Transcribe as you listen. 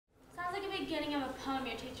beginning of a poem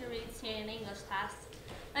your teacher reads to you in English class.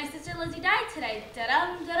 My sister Lizzie died today.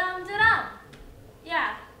 Da-dum, da-dum, da-dum.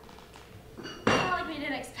 Yeah. It's not like we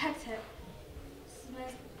didn't expect it.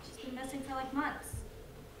 She's been missing for like months.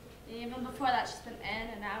 And even before that, she's been in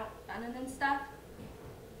and out, running and stuff.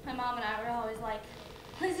 My mom and I were always like,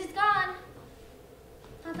 Lizzie's gone.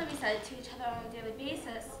 Not that we said it to each other on a daily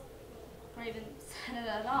basis, or even said it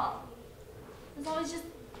at all. It was always just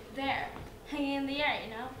there, hanging in the air, you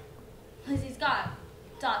know? Lizzie's gone,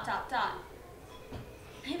 dot, dot, dot.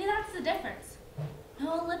 Maybe that's the difference.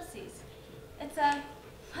 No ellipses. It's a,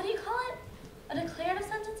 what do you call it? A declarative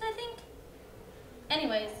sentence, I think?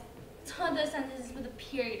 Anyways, it's one of those sentences with a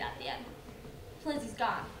period at the end. Lizzie's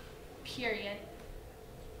gone, period.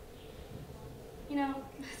 You know,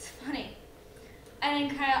 it's funny. I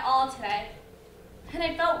didn't cry at all today. And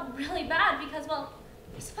I felt really bad because, well,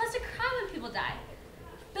 you're supposed to cry when people die.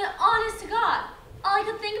 But honest to God, all I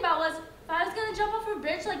could think about was, if I was gonna jump off a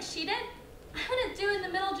bridge like she did, I wouldn't do it in the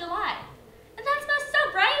middle of July. And that's messed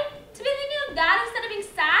up, right? To be thinking of that instead of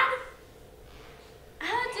being sad? I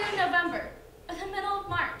would do it in November, or the middle of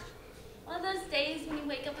March. One of those days when you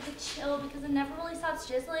wake up with a chill because it never really stops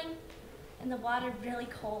drizzling, and the water really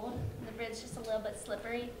cold, and the bridge just a little bit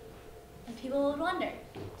slippery. And people would wonder,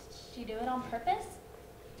 did she do it on purpose?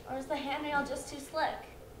 Or was the handrail just too slick?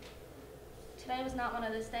 Today was not one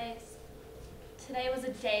of those days. Today was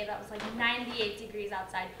a day that was like 98 degrees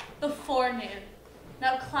outside before noon.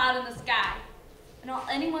 No cloud in the sky. And all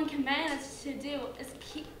anyone can manage to do is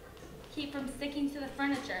keep from sticking to the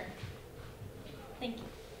furniture. Thank you.